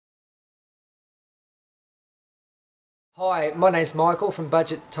Hi, my name's Michael from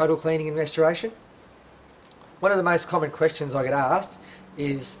Budget Total Cleaning and Restoration. One of the most common questions I get asked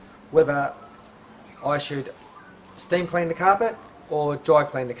is whether I should steam clean the carpet or dry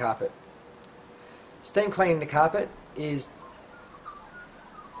clean the carpet. Steam cleaning the carpet is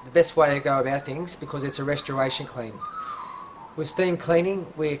the best way to go about things because it's a restoration clean. With steam cleaning,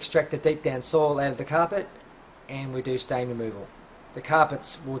 we extract the deep down soil out of the carpet and we do stain removal. The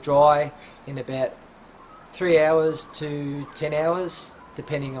carpets will dry in about 3 hours to 10 hours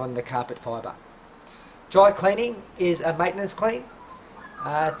depending on the carpet fibre. Dry cleaning is a maintenance clean.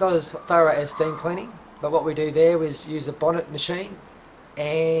 It's not as thorough as steam cleaning, but what we do there is use a bonnet machine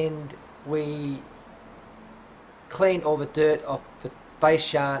and we clean all the dirt off the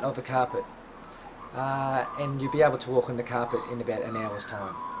base yarn of the carpet, and you'll be able to walk on the carpet in about an hour's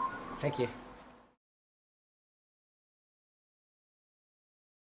time. Thank you.